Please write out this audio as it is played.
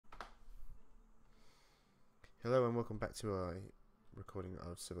Hello and welcome back to our recording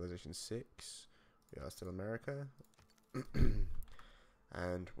of Civilization 6. We are still America.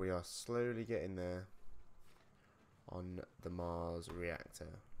 And we are slowly getting there on the Mars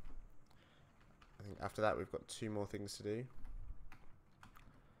reactor. I think after that we've got 2 more things to do.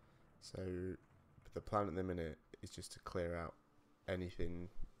 So the plan at the minute is just to clear out anything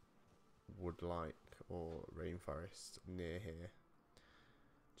wood-like or rainforest near here.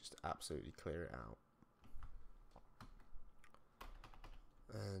 Just absolutely clear it out.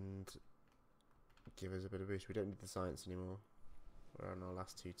 And give us a bit of boost. We don't need the science anymore. We're on our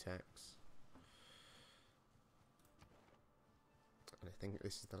last 2 techs. And I think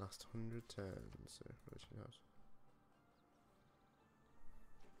this is the last 100 turns. So which knows.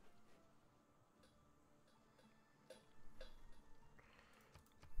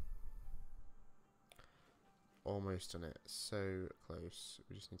 Almost done it. So close.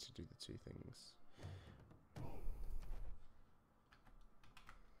 We just need to do the 2 things.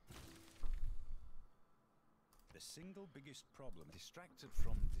 The single biggest problem, distracted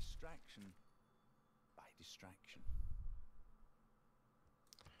from distraction by distraction.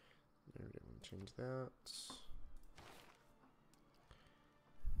 No, we don't want to change that.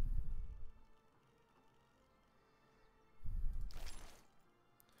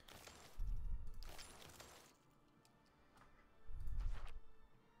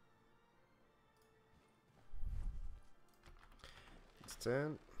 It's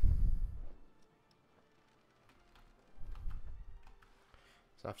done.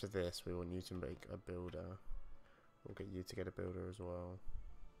 So after this, we want you to make a builder. We'll get you to get a builder as well.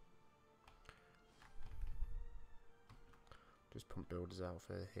 Just pump builders out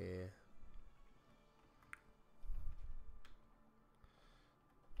for here.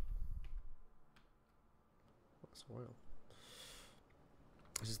 What's oil?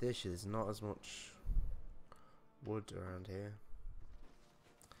 This is the issue. There's not as much wood around here.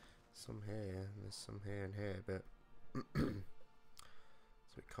 Some here, and there's some here and here, but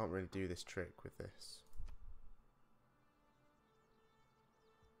so we can't really do this trick with this.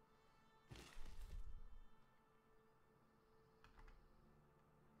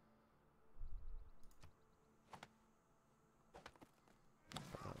 Put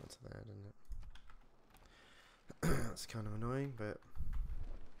that onto there, didn't it? That's kind of annoying, but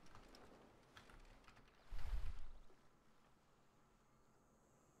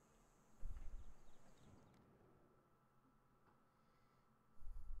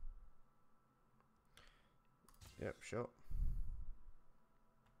yep, sure.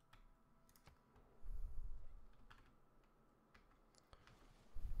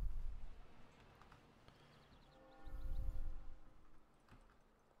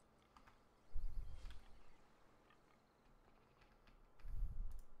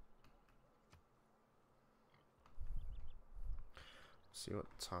 See what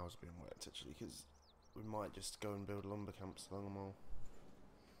tiles are being worked actually, because we might just go and build lumber camps along them all.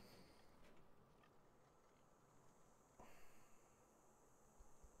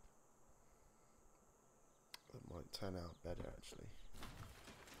 That might turn out better actually.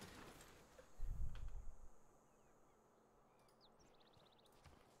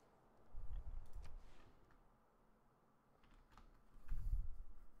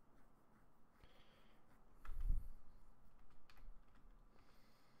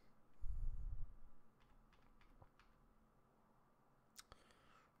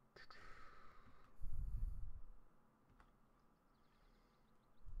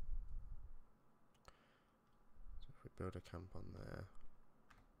 Build a camp on there.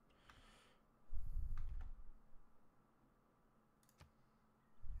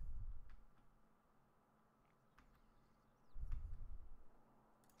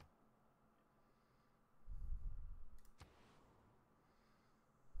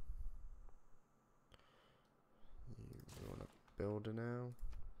 You want a builder now?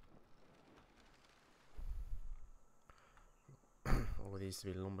 All these to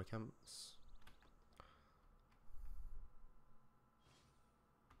be lumber camps.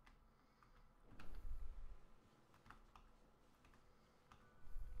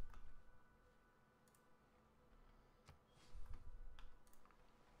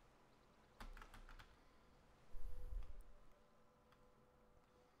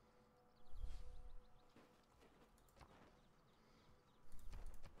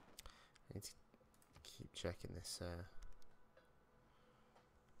 I need to keep checking this.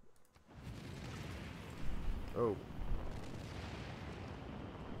 Oh.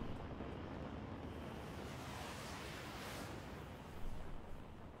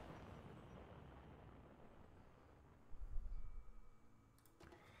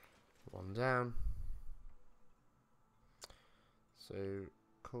 One down. So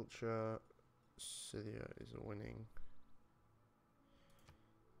culture, Scythia is winning.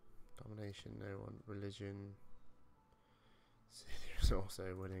 Domination, no one. Religion, Scythia is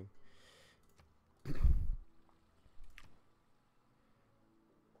also winning.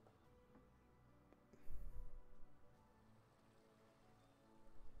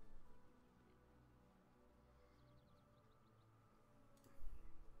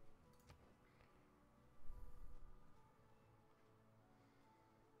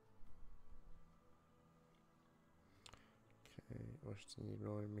 Washington need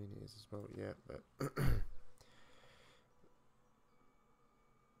more amenities as well, yeah, but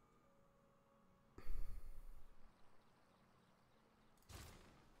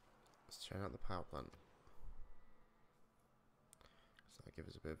let's check out the power plant. So that gives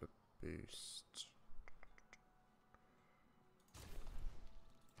us a bit of a boost.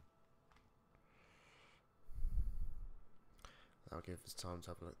 That'll give us time to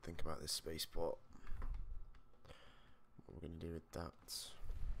have a look, think about this spaceport. What we're going to do with that.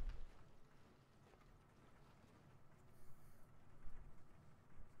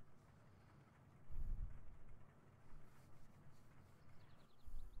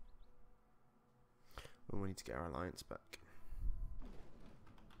 We need to get our alliance back.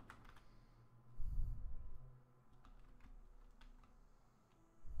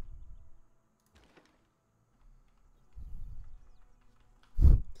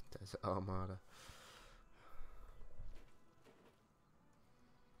 Desert Armada.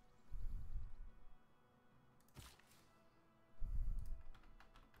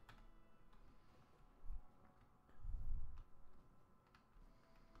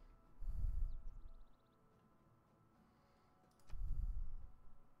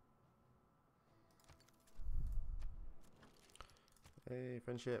 Hey,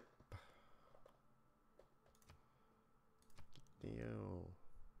 friendship. Yo.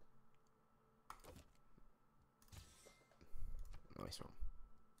 Nice one.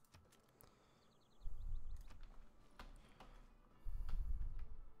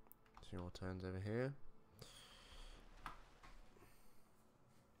 Two more turns over here.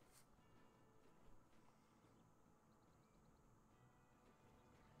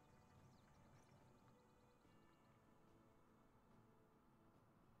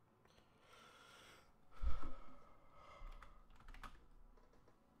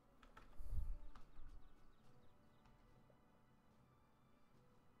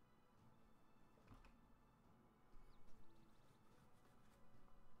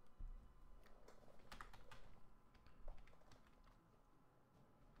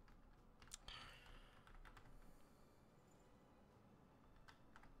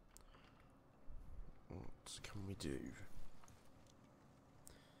 What can we do?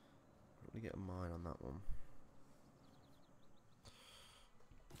 Probably get a mine on that one.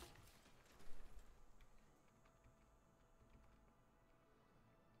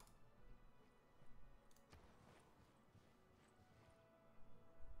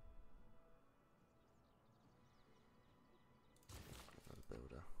 Another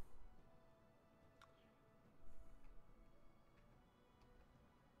builder.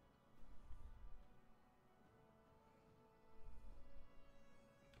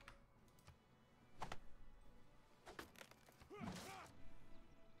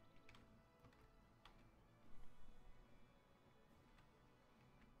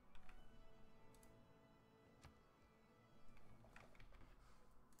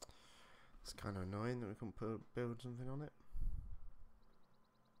 It's kind of annoying that we can't build something on it.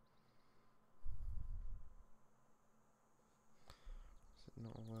 Is it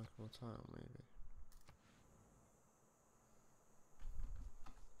not a workable tile, maybe?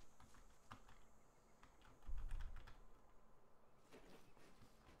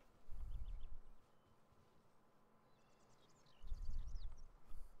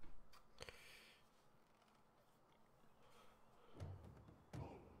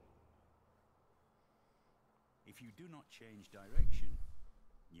 If you do not change direction,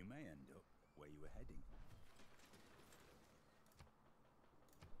 you may end up where you were heading.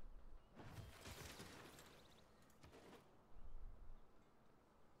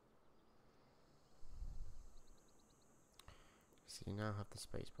 So you now have the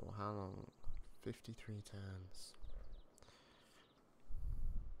spaceport. How long? 53 turns.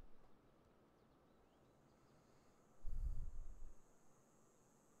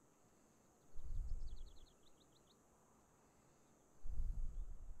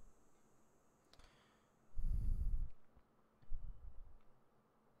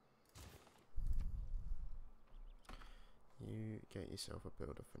 You get yourself a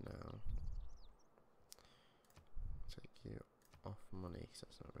builder for now. Take you off money because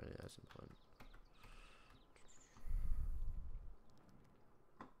that's not really as important.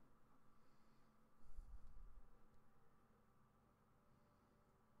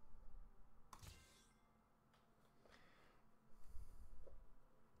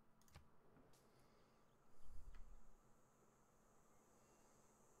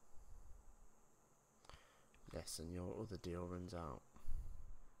 Yes, and your other deal runs out.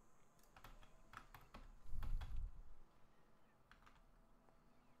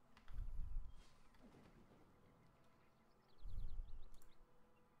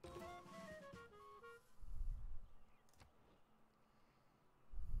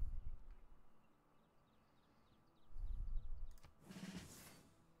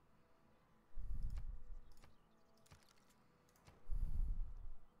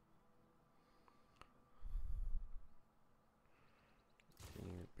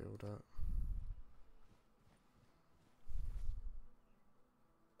 Build up.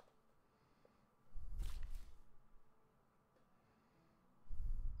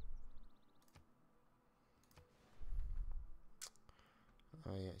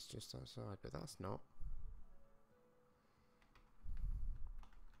 Oh yeah, it's just outside, but that's not.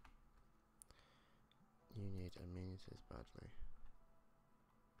 You need amenities badly.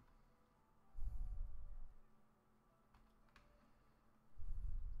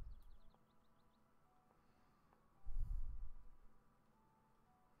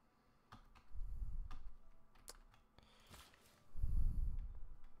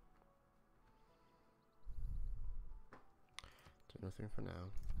 Do nothing for now.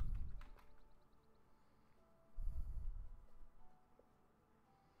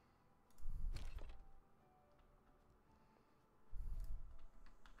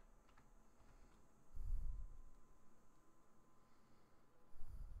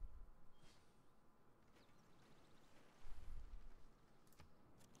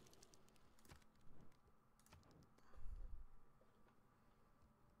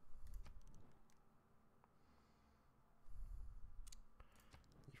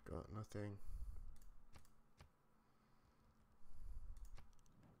 You've got nothing.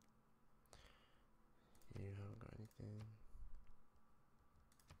 You haven't got anything.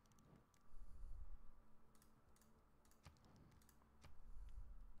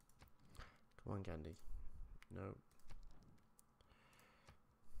 Come on, Gandhi. Nope.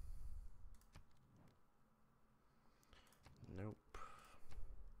 Nope.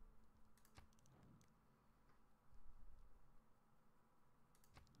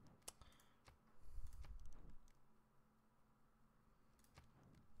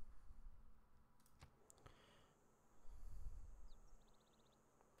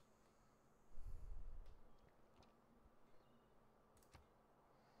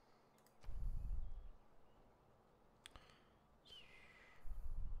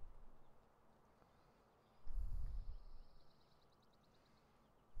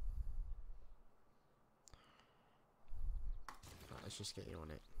 Right, let's just get you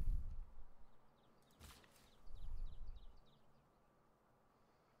on it.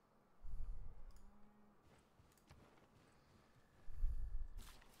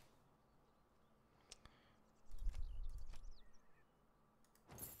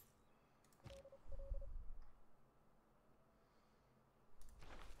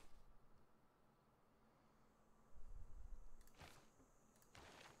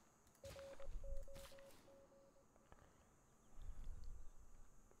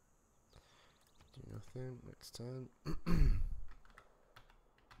 Do nothing. Next turn.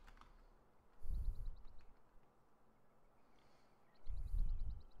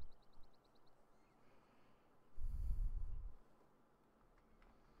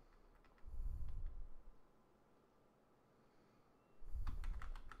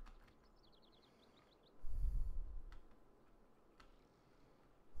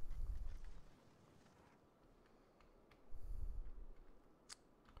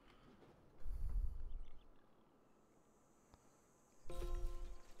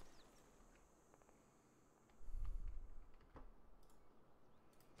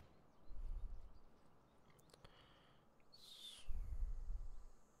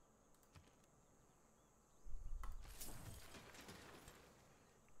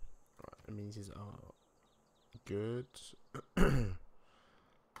 Amenities are good.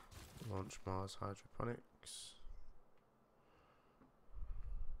 Launch Mars hydroponics.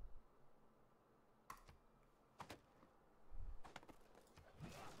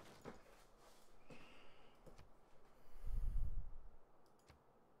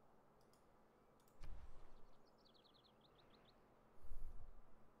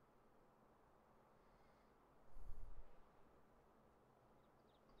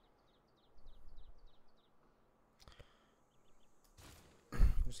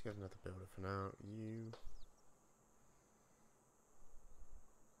 let's get another builder for now. You.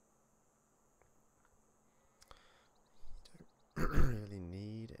 Don't really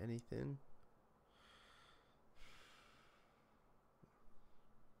need anything.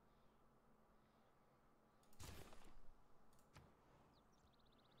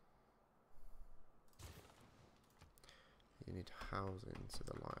 You need housing, so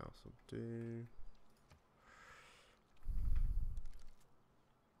the lighthouse will do.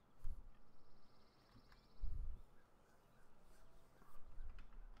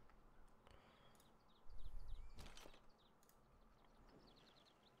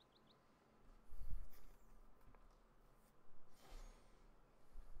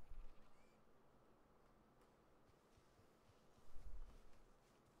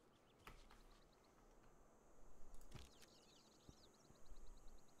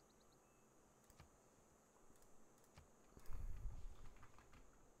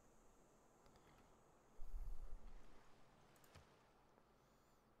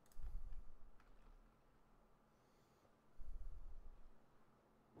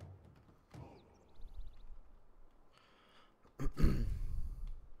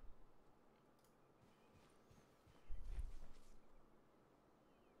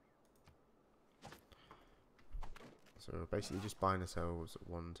 So we're basically just buying ourselves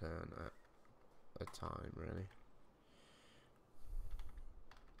one turn at a time, really.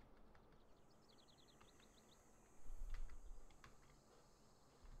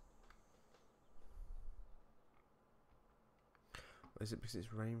 Or is it because it's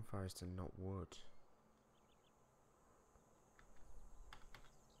rainforest and not wood?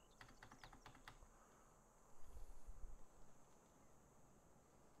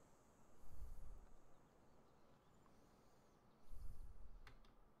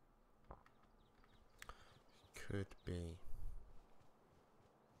 Could be.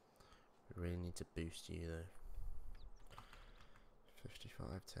 We really need to boost you though.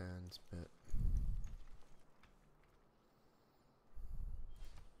 55 turns, but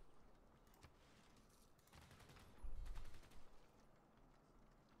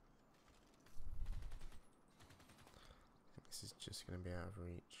this is just going to be out of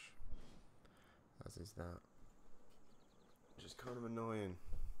reach. As is that. Which is kind of annoying.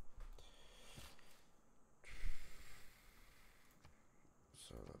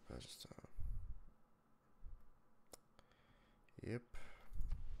 So that just yep.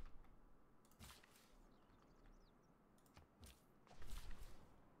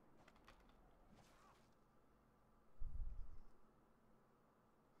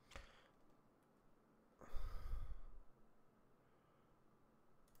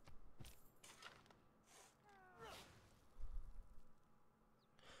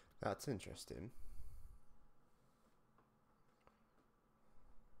 That's interesting.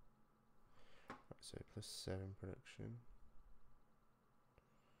 So +7 production.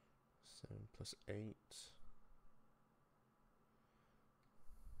 7 + 8.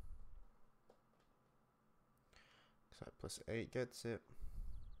 So +8 gets it.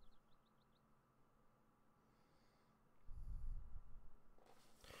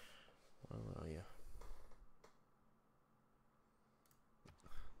 Well, yeah.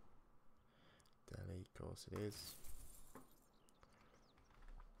 Delhi, of course it is.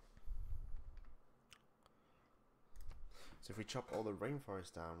 So if we chop all the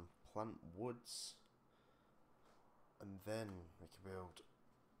rainforest down, plant woods, and then we can build.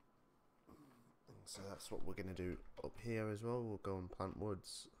 And so that's what we're going to do up here as well. We'll go and plant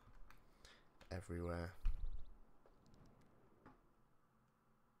woods everywhere.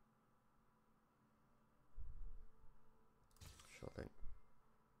 Sure thing.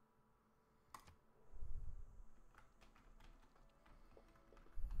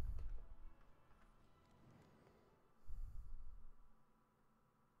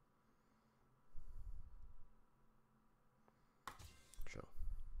 Sure.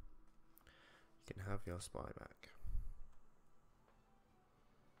 You can have your spy back.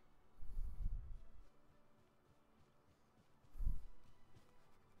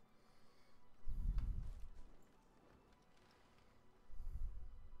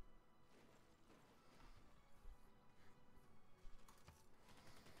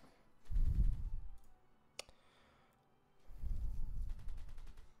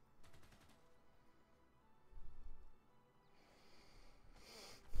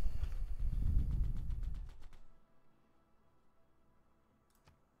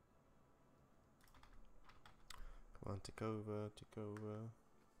 Come on, take over, take over.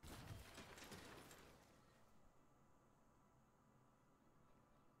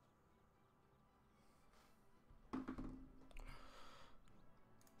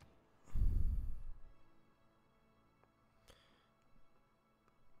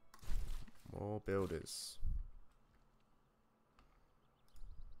 More builders.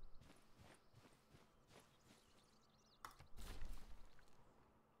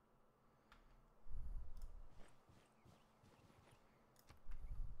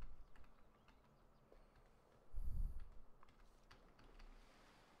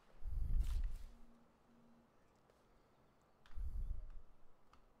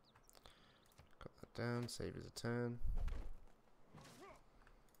 Got that down, save as a turn.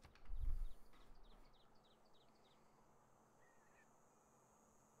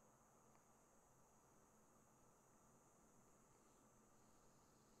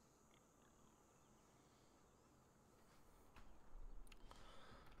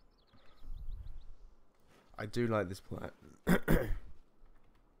 I do like this plan.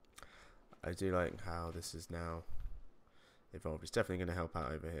 I do like how this is now evolved. It's definitely going to help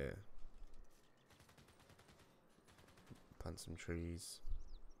out over here. Plant some trees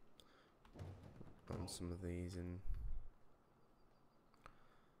on some of these and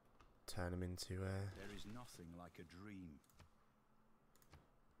turn them into There is nothing like a dream.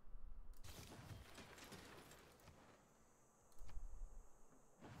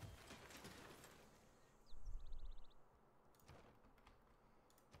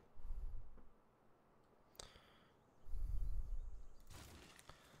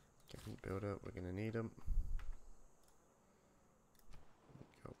 build up. We're going to need them.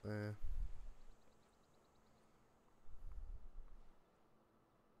 Go up there.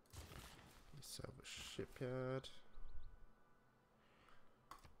 Yourself a shipyard.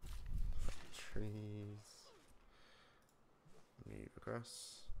 Trees. Move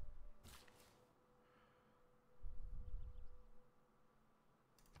across.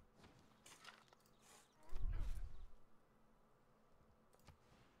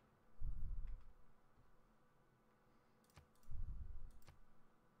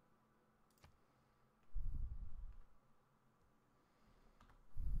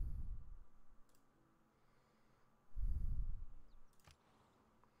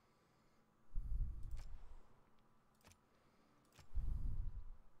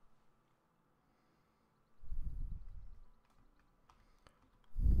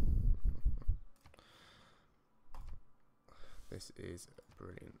 This is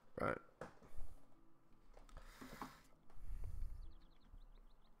brilliant, right?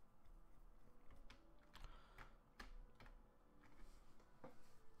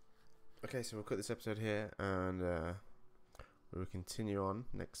 Okay, so we'll cut this episode here, and we will continue on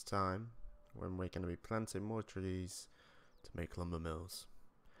next time when we're going to be planting more trees to make lumber mills.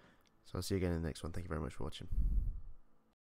 So I'll see you again in the next one. Thank you very much for watching.